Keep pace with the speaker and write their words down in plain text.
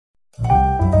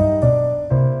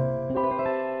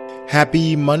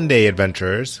Happy Monday,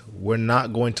 adventurers. We're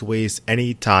not going to waste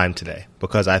any time today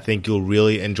because I think you'll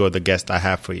really enjoy the guest I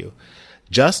have for you.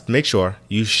 Just make sure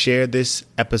you share this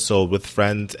episode with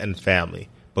friends and family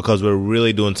because we're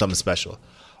really doing something special,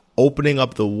 opening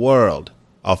up the world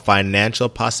of financial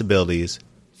possibilities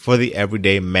for the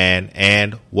everyday man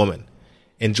and woman.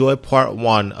 Enjoy part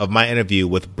one of my interview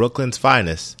with Brooklyn's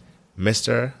finest,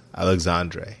 Mr.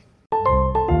 Alexandre.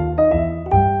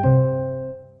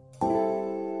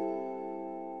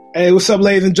 Hey, what's up,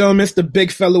 ladies and gentlemen? It's the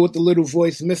big fella with the little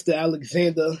voice, Mr.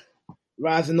 Alexander,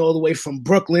 rising all the way from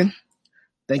Brooklyn.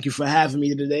 Thank you for having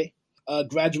me today.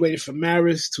 Graduated from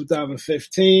Marist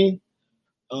 2015.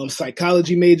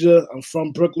 Psychology major. I'm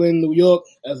from Brooklyn, New York,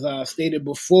 as I stated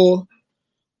before.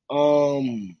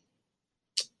 Man,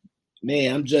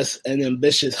 I'm just an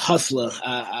ambitious hustler.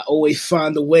 I always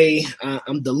find a way.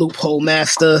 I'm the loophole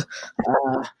master.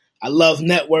 I love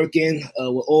networking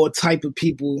with all type of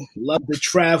people. Love to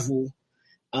travel,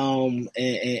 and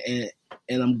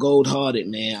I'm gold hearted,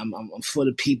 man. I'm for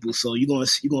the people, so you're gonna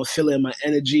feel it in my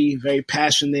energy. Very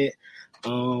passionate,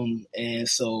 and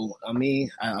so I'm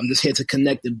just here to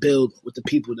connect and build with the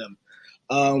people.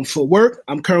 For work,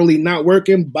 I'm currently not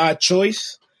working by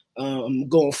choice. I'm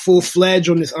going full fledged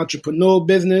on this entrepreneur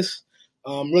business.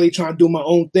 I'm really trying to do my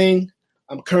own thing.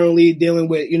 I'm currently dealing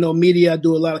with, media. I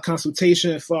do a lot of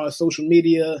consultation as far as social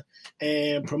media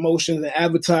and promotions and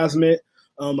advertisement.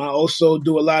 I also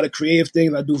do a lot of creative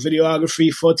things. I do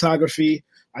videography, photography.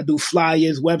 I do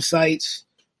flyers, websites.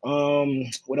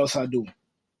 What else I do?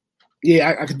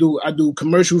 Yeah, I do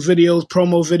commercial videos,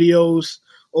 promo videos,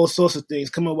 all sorts of things.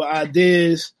 Come up with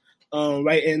ideas,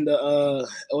 right in the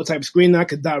what type of screen I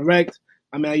could direct.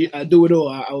 I do it all.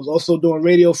 I was also doing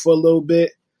radio for a little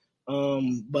bit.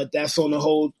 But that's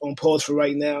on pause for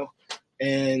right now.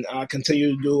 And I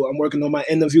continue to I'm working on my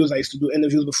interviews. I used to do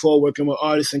interviews before, working with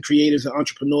artists and creators and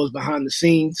entrepreneurs behind the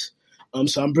scenes.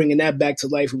 So I'm bringing that back to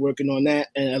life and working on that,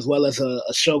 and as well as a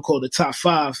show called The Top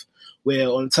 5, where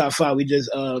on The Top 5, we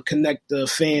just connect the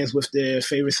fans with their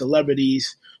favorite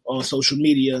celebrities on social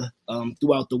media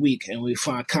throughout the week. And we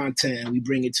find content and we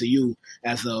bring it to you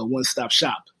as a one-stop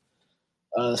shop.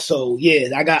 So yeah,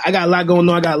 I got a lot going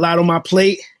on. I got a lot on my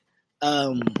plate.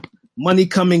 Money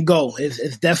come and go.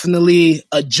 It's definitely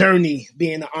a journey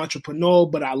being an entrepreneur,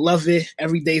 but I love it.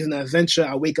 Every day is an adventure.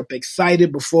 I wake up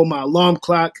excited before my alarm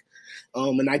clock,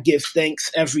 and I give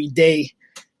thanks every day.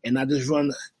 And I just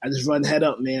run head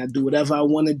up, man. I do whatever I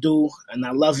want to do, and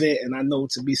I love it. And I know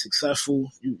to be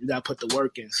successful, you gotta put the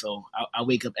work in. So I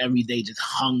wake up every day just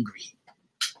hungry.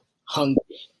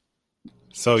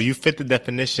 So you fit the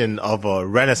definition of a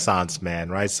Renaissance man,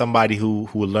 right? Somebody who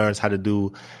learns how to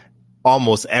do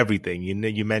almost everything.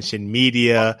 You mentioned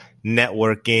media,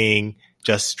 networking,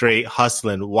 just straight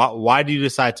hustling. Why do you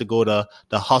decide to go to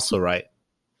the hustle, right?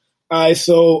 All right.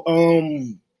 So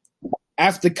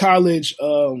after college,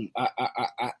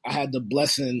 I had the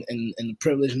blessing and the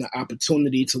privilege and the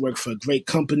opportunity to work for a great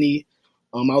company.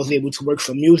 I was able to work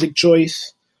for Music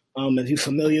Choice. If you're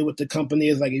familiar with the company,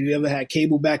 it's like if you ever had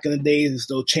cable back in the days, it's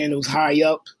those channels high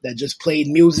up that just played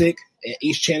music. And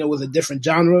each channel was a different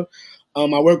genre.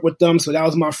 I worked with them, so that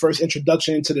was my first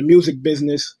introduction into the music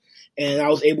business, and I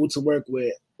was able to work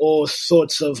with all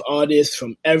sorts of artists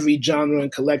from every genre and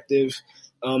collective,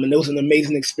 and it was an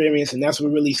amazing experience, and that's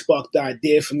what really sparked the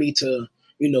idea for me to,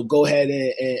 go ahead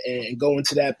and go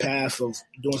into that path of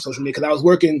doing social media, because I was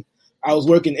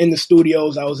working in the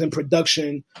studios, I was in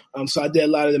production, so I did a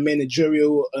lot of the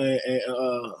managerial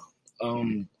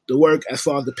the work as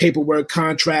far as the paperwork,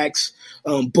 contracts,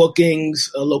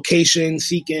 bookings, location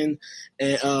seeking,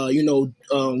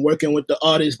 and working with the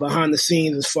artists behind the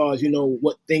scenes as far as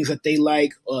what things that they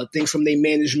like, things from their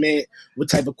management, what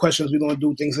type of questions we're gonna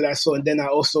do, things of that sort. And then I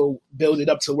also build it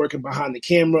up to working behind the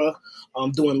camera,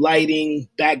 doing lighting,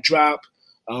 backdrop,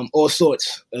 all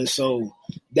sorts. And so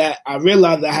that I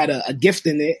realized I had a gift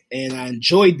in it, and I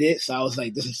enjoyed it. So I was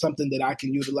like, this is something that I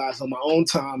can utilize on my own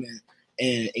time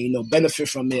and benefit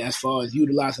from it as far as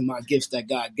utilizing my gifts that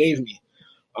God gave me.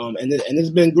 And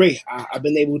it's been great. I've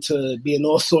been able to be in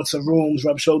all sorts of rooms,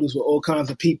 rub shoulders with all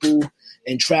kinds of people,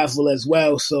 and travel as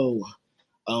well. So,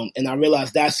 and I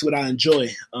realized that's what I enjoy.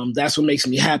 That's what makes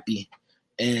me happy.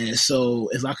 And so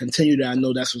if I continue that, I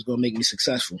know that's what's going to make me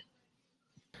successful.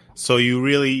 So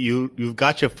you've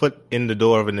got your foot in the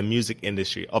door in the music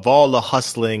industry. Of all the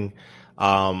hustling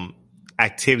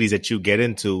activities that you get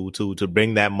into to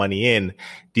bring that money in,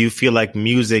 do you feel like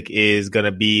music is going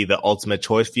to be the ultimate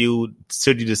choice for you?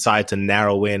 Should you decide to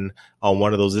narrow in on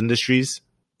one of those industries?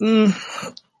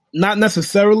 Not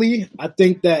necessarily. I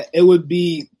think that it would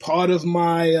be part of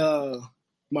my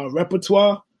my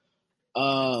repertoire.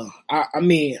 I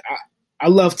mean, I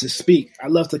love to speak. I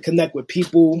love to connect with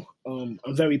people. I'm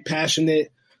very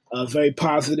passionate, very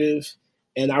positive,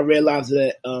 and I realize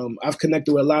that I've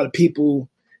connected with a lot of people,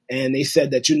 and they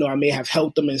said that I may have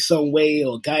helped them in some way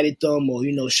or guided them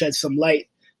or shed some light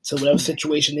to whatever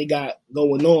situation they got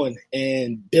going on.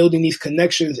 And building these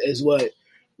connections is what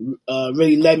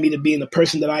really led me to being the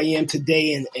person that I am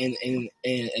today, and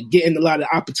getting a lot of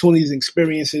opportunities and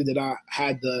experiences that I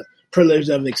had the privilege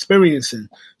of experiencing.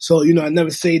 So, I never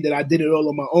say that I did it all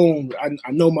on my own.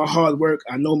 I know my hard work,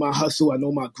 I know my hustle, I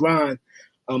know my grind,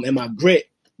 and my grit,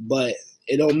 but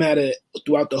it don't matter.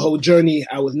 Throughout the whole journey,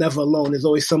 I was never alone. There's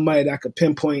always somebody that I could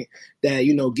pinpoint that,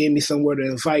 gave me some word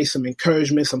of advice, some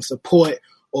encouragement, some support,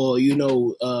 or,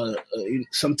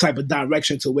 some type of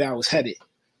direction to where I was headed.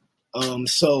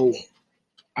 So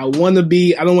I don't want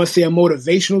to say a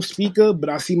motivational speaker, but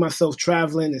I see myself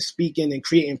traveling and speaking and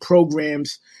creating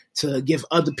programs to give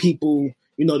other people,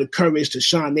 the courage to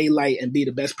shine their light and be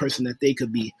the best person that they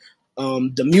could be.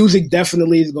 The music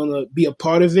definitely is going to be a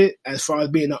part of it as far as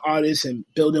being an artist and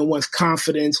building one's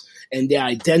confidence and their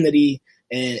identity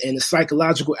and the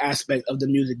psychological aspect of the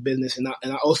music business. And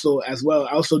I also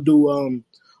do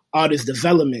artist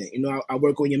development. I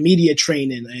work on your media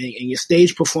training and your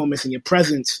stage performance and your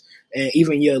presence and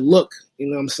even your look. You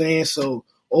know what I'm saying? So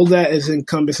all that is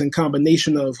encompassing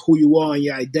combination of who you are and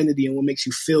your identity and what makes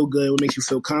you feel good, what makes you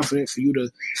feel confident for you to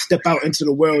step out into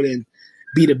the world and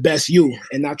be the best you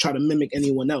and not try to mimic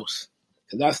anyone else.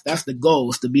 Because that's the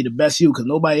goal, is to be the best you, because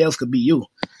nobody else could be you.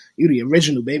 You're the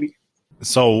original, baby.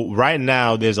 So right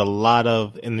now, there's a lot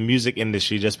of in the music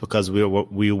industry, just because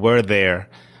we were there,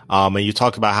 and you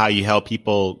talk about how you help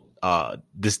people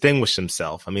distinguish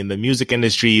themselves. I mean, the music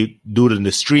industry, due to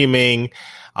the streaming,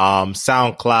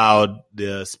 SoundCloud,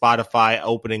 the Spotify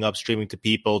opening up streaming to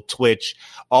people, Twitch,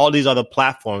 all these other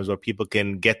platforms where people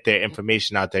can get their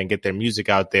information out there and get their music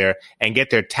out there and get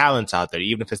their talents out there,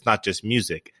 even if it's not just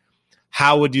music.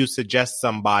 How would you suggest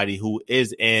somebody who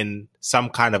is in some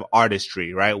kind of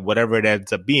artistry, right? Whatever it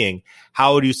ends up being,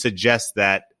 how would you suggest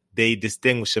that they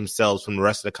distinguish themselves from the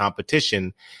rest of the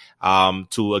competition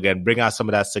to, again, bring out some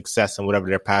of that success and whatever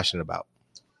they're passionate about?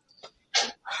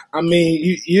 I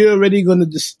mean, you're already going to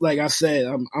just, like I said,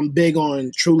 I'm big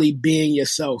on truly being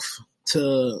yourself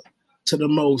to the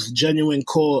most genuine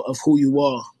core of who you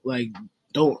are. Like,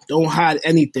 don't hide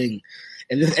anything.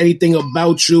 And if there's anything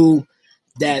about you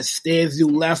that steers you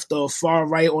left or far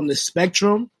right on the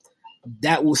spectrum,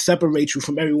 that will separate you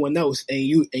from everyone else. And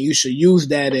you should use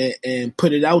that and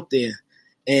put it out there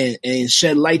and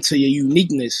shed light to your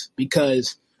uniqueness,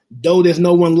 because though there's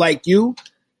no one like you,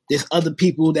 there's other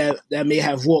people that may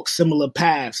have walked similar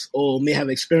paths or may have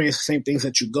experienced the same things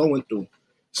that you're going through.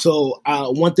 So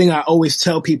one thing I always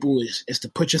tell people is to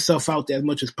put yourself out there as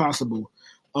much as possible.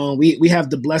 We have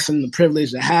the blessing and the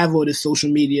privilege to have all this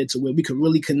social media to where we can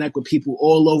really connect with people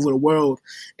all over the world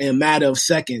in a matter of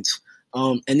seconds.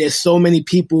 And there's so many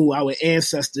people, our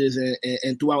ancestors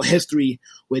and throughout history,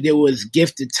 where there was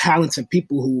gifted, talented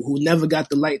people who never got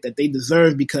the light that they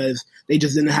deserved because they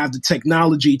just didn't have the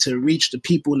technology to reach the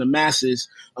people and the masses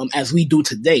as we do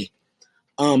today.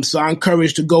 So I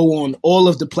encourage to go on all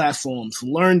of the platforms,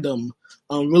 learn them,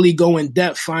 really go in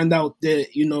depth, find out the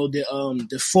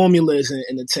formulas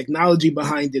and the technology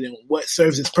behind it and what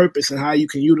serves its purpose and how you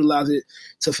can utilize it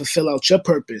to fulfill out your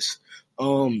purpose.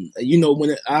 I'm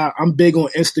big on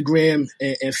Instagram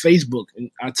and Facebook, and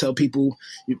I tell people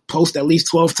you post at least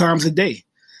 12 times a day.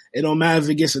 It don't matter if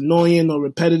it gets annoying or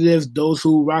repetitive. Those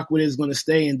who rock with it is going to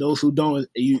stay, and those who don't,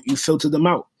 you filter them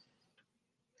out.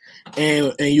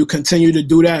 And you continue to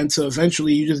do that until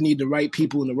eventually you just need the right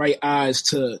people and the right eyes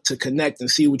to connect and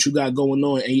see what you got going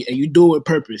on. And you do it with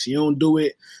purpose. You don't do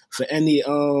it for any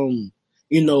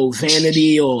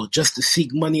vanity or just to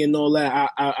seek money and all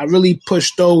that. I really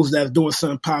push those that's doing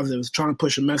something positive, trying to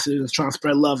push a message and trying to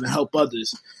spread love and help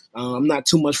others. I'm not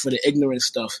too much for the ignorant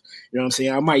stuff. You know what I'm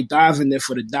saying? I might dive in there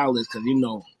for the dollars because,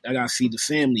 I got to feed the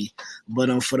family.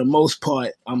 But for the most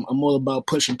part, I'm all about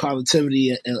pushing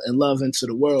positivity and love into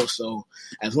the world. So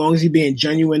as long as you're being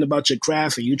genuine about your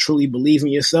craft and you truly believe in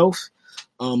yourself,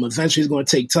 eventually it's going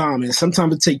to take time. And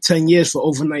sometimes it takes 10 years for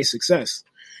overnight success.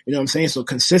 You know what I'm saying? So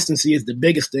consistency is the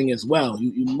biggest thing as well.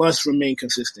 You must remain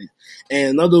consistent.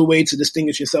 And another way to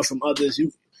distinguish yourself from others,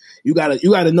 you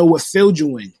gotta know what field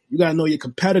you in. You gotta know your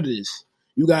competitors.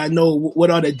 You gotta know what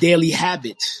are the daily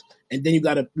habits, and then you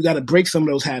gotta break some of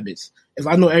those habits. If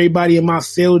I know everybody in my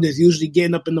field is usually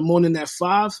getting up in the morning at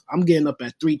 5, I'm getting up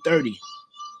at 3:30.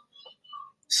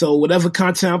 So whatever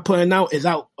content I'm putting out is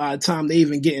out by the time they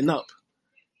even getting up.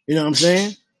 You know what I'm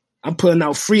saying? I'm putting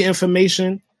out free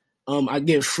information. I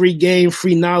get free game,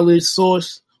 free knowledge,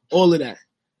 source, all of that.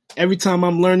 Every time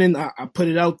I'm learning, I put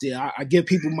it out there. I give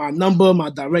people my number, my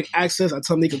direct access. I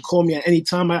tell them they can call me at any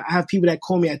time. I have people that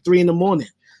call me at 3 a.m.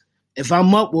 If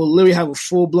I'm up, we'll literally have a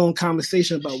full-blown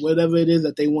conversation about whatever it is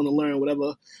that they want to learn,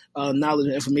 whatever knowledge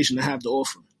and information I have to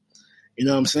offer. You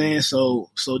know what I'm saying? So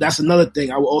that's another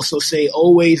thing. I would also say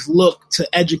always look to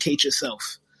educate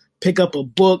yourself. Pick up a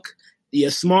book. Your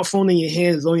smartphone in your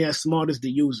hand is only as smart as the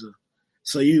user.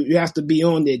 So you have to be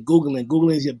on there Googling.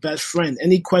 Googling is your best friend.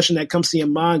 Any question that comes to your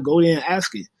mind, go there and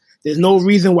ask it. There's no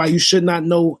reason why you should not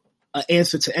know an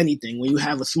answer to anything when you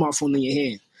have a smartphone in your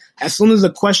hand. As soon as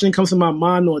a question comes to my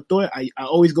mind or a thought, I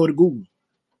always go to Google.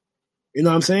 You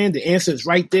know what I'm saying? The answer is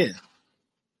right there.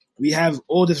 We have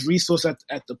all this resource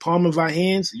at the palm of our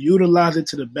hands. Utilize it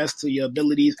to the best of your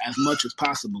abilities as much as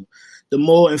possible. The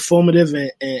more informative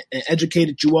and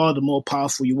educated you are, the more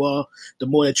powerful you are, the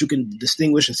more that you can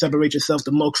distinguish and separate yourself,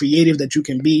 the more creative that you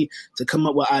can be to come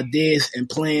up with ideas and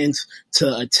plans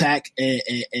to attack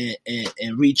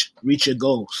and reach your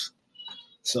goals.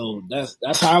 So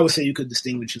that's how I would say you could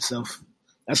distinguish yourself.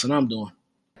 That's what I'm doing.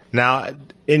 Now,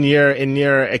 in your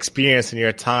experience, in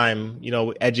your time,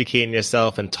 educating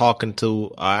yourself and talking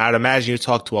to, I'd imagine you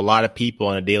talk to a lot of people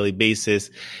on a daily basis,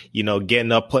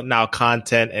 getting up, putting out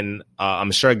content, and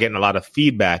I'm sure getting a lot of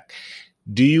feedback.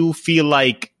 Do you feel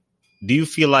like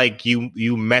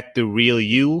you met the real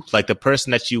you, like the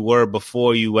person that you were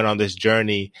before you went on this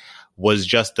journey was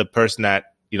just the person that,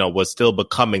 was still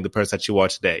becoming the person that you are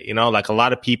today? Like a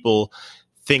lot of people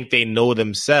think they know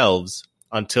themselves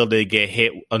until they get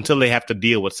hit, until they have to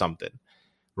deal with something,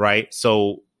 right?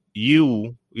 So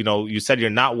you said you're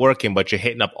not working, but you're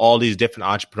hitting up all these different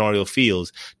entrepreneurial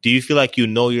fields. Do you feel like you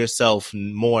know yourself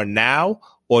more now,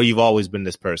 or you've always been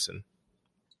this person?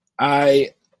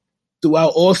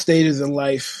 Throughout all stages in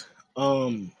life,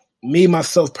 me,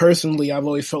 myself personally, I've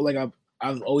always felt like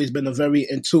I've always been a very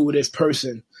intuitive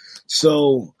person.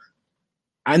 So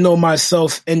I know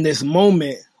myself in this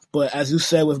moment. But as you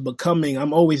said with becoming,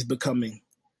 I'm always becoming.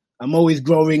 I'm always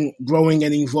growing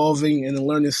and evolving and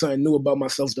learning something new about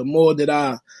myself. The more that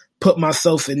I put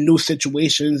myself in new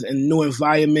situations and new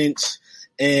environments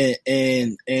and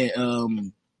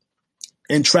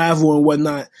travel and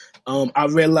whatnot, I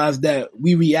realized that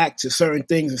we react to certain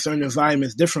things in certain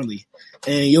environments differently.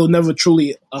 And you'll never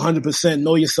truly 100%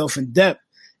 know yourself in depth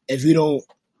if you don't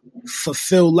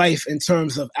fulfill life in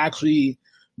terms of actually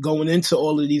going into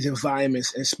all of these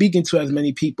environments and speaking to as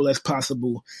many people as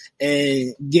possible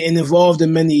and getting involved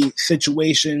in many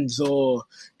situations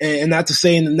and not to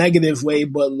say in a negative way,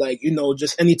 but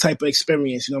just any type of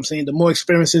experience. You know what I'm saying? The more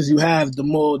experiences you have, the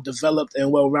more developed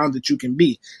and well-rounded you can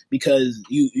be because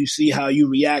you see how you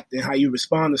react and how you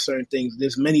respond to certain things.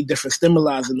 There's many different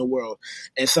stimuli in the world.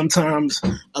 And sometimes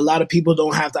a lot of people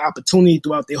don't have the opportunity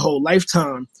throughout their whole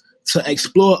lifetime to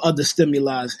explore other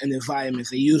stimuli and environments.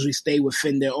 They usually stay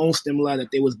within their own stimuli that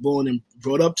they was born and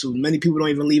brought up to. Many people don't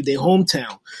even leave their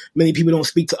hometown. Many people don't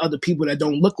speak to other people that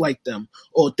don't look like them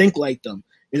or think like them.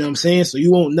 You know what I'm saying? So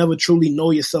you won't never truly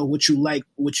know yourself, what you like,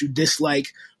 what you dislike,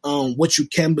 what you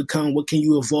can become, what can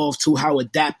you evolve to, how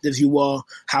adaptive you are,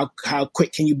 how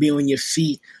quick can you be on your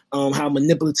feet, how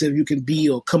manipulative you can be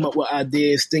or come up with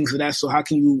ideas, things like that. So how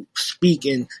can you speak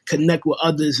and connect with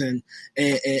others and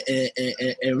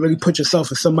really put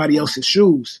yourself in somebody else's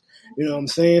shoes? You know what I'm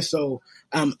saying? So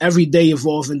I'm every day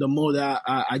evolving the more that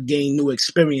I gain new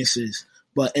experiences.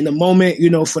 But in the moment,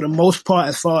 for the most part,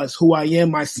 as far as who I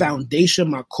am, my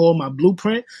foundation, my core, my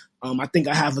blueprint, I think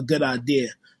I have a good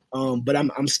idea. But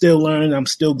I'm still learning, I'm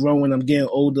still growing, I'm getting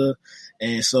older,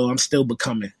 and so I'm still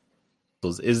becoming.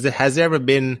 Has there ever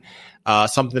been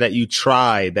something that you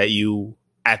tried that you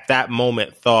at that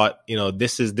moment thought,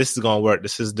 this is going to work.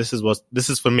 This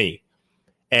is for me,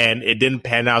 and it didn't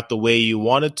pan out the way you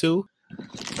wanted to?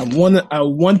 I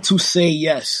want to say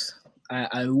yes.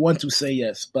 I want to say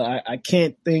yes, but I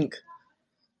can't think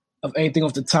of anything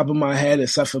off the top of my head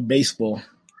except for baseball.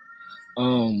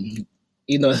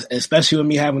 Especially with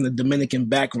me having a Dominican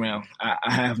background,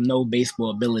 I have no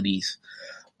baseball abilities.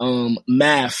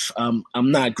 Math, I'm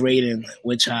not great in,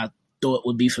 which I thought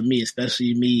would be for me,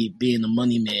 especially me being a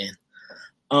money man.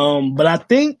 But I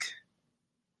think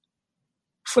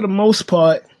for the most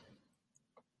part,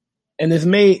 and this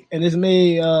may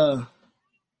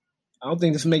I don't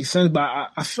think this makes sense, but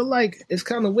I feel like it's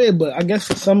kind of weird, but I guess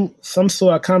for some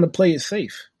sort I kind of play it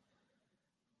safe.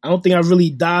 I don't think I really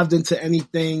dived into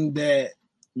anything that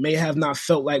may have not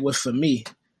felt like was for me.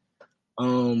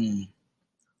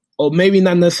 Or maybe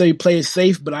not necessarily play it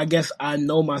safe, but I guess I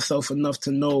know myself enough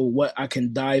to know what I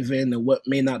can dive in and what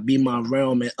may not be my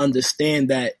realm and understand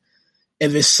that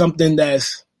if it's something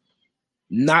that's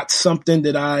not something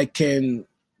that I can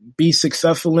be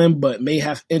successful in, but may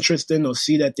have interest in or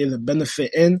see that there's a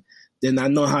benefit in, then I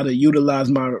know how to utilize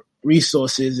my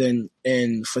resources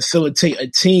and facilitate a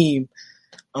team,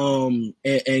 and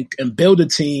build a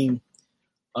team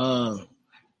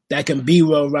that can be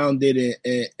well-rounded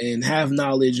and have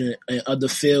knowledge in other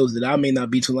fields that I may not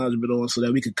be too knowledgeable on, so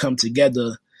that we could come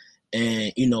together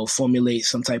and, formulate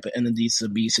some type of entity to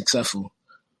be successful.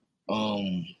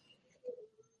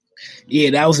 Yeah,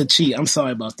 that was a cheat. I'm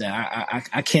sorry about that.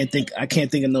 I can't think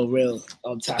of no real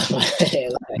on top of my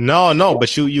head. No,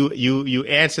 but you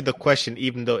answered the question,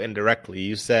 even though indirectly.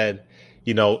 You said,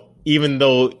 even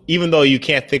though you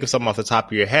can't think of something off the top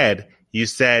of your head, you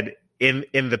said in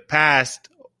the past,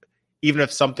 even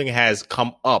if something has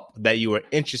come up that you were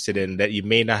interested in that you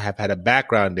may not have had a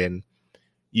background in,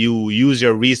 you use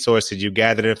your resources, you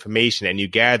gathered information, and you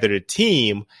gathered a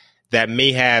team that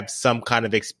may have some kind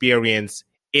of experience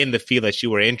in the field that you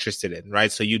were interested in,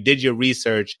 right? So you did your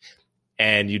research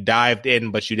and you dived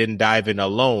in, but you didn't dive in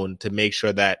alone to make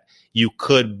sure that you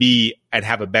could be and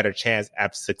have a better chance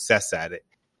at success at it.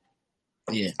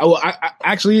 Yeah. Oh,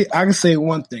 I can say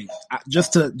one thing,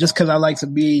 just because I like to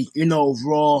be,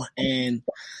 raw and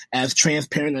as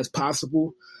transparent as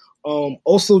possible.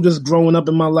 Also, just growing up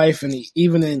in my life, and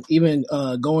even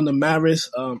going to Marist,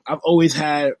 I've always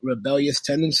had rebellious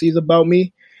tendencies about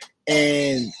me,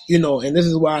 and and this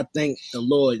is why I thank the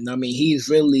Lord. I mean, He's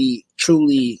really,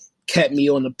 truly kept me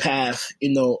on the path,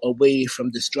 away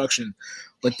from destruction.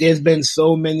 But there's been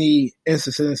so many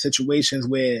instances and situations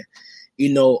where,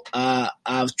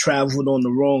 I've traveled on the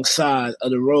wrong side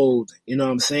of the road, you know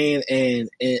what I'm saying? And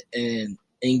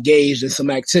engaged in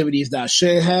some activities that I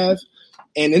shouldn't have.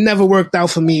 And it never worked out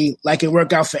for me like it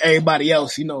worked out for everybody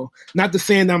else, Not to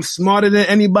say that I'm smarter than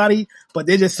anybody, but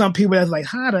there's just some people that's like,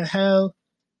 how the hell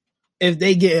if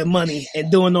they getting money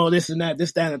and doing all this and that,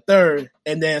 this, that, and the third,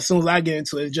 and then as soon as I get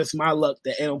into it, it's just my luck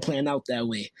that it don't plan out that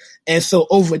way. And so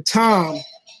over time,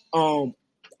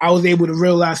 I was able to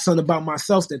realize something about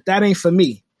myself that ain't for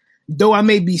me. Though I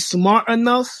may be smart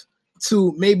enough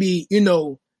to maybe,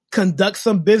 conduct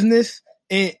some business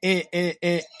and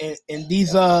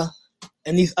these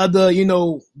other,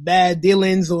 bad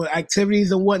dealings or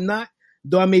activities and whatnot,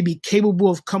 though I may be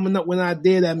capable of coming up with an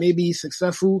idea that may be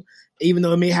successful, even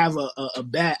though it may have a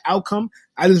bad outcome,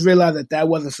 I just realized that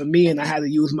wasn't for me, and I had to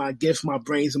use my gifts, my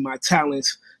brains, and my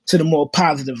talents to the more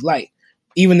positive light.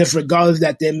 Even if regardless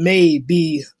that there may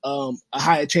be a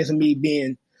higher chance of me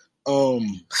being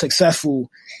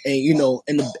successful and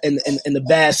in the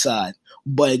bad side.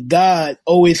 But God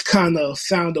always kind of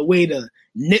found a way to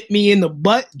nip me in the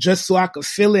butt just so I could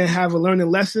feel it and have a learning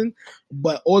lesson.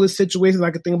 But all the situations I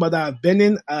could think about that I've been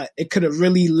in, it could have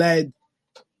really led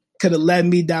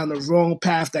me down the wrong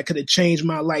path that could have changed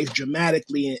my life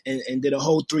dramatically and did a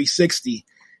whole 360.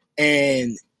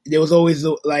 And there was always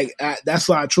that's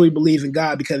why I truly believe in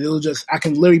God, because it was just, I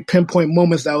can literally pinpoint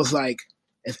moments that was like,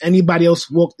 if anybody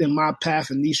else walked in my path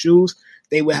in these shoes,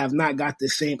 they would have not got the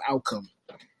same outcome.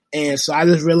 And so I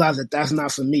just realized that that's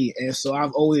not for me. And so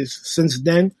I've always, since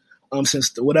then,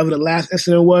 since whatever the last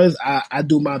incident was, I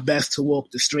do my best to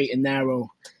walk the straight and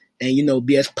narrow and,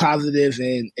 be as positive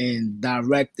and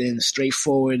direct and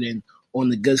straightforward and on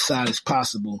the good side as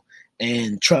possible.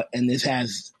 And this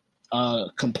has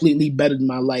completely bettered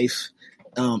my life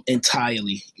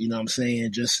entirely. You know what I'm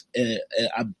saying? Just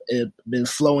I've been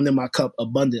flowing in my cup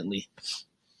abundantly.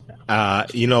 For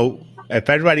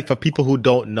people who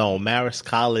don't know, Marist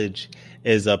College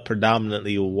is a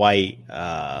predominantly white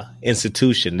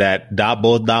institution that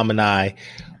both Dom and I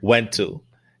went to,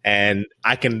 and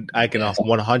I can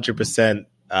 100%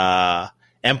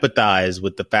 empathize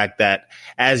with the fact that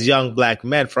as young Black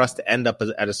men, for us to end up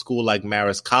at a school like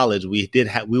Marist College, we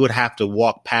would have to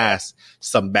walk past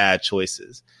some bad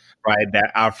choices, right?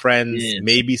 That our friends,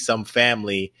 maybe some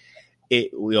family,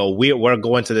 we're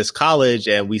going to this college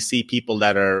and we see people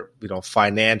that are,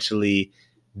 financially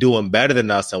doing better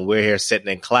than us, and we're here sitting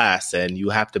in class, and you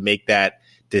have to make that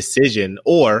decision,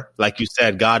 or like you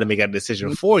said, God to make that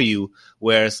decision for you,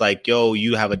 where it's like,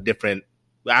 I have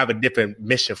a different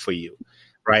mission for you.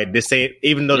 Right. This ain't,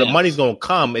 even though the money's going to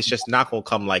come, it's just not going to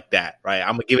come like that. Right.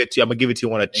 I'm going to give it to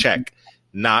you on a check,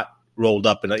 not rolled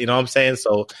up. You know what I'm saying?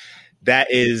 So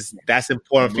that's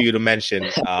important for you to mention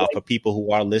for people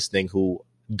who are listening, who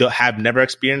have never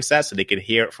experienced that, so they can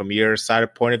hear it from your side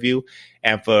of point of view.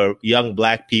 And for young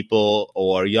Black people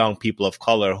or young people of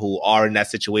color who are in that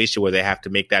situation where they have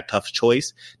to make that tough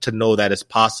choice, to know that it's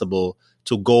possible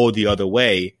to go the other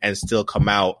way and still come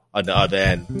out on the other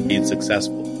end being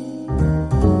successful.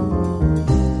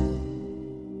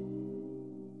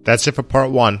 That's it for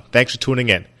part one. Thanks for tuning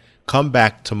in. come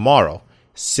back tomorrow,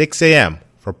 6 a.m.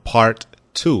 for part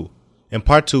 2. In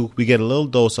part 2, we get a little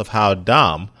dose of how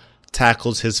Dom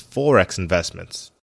tackles his Forex investments.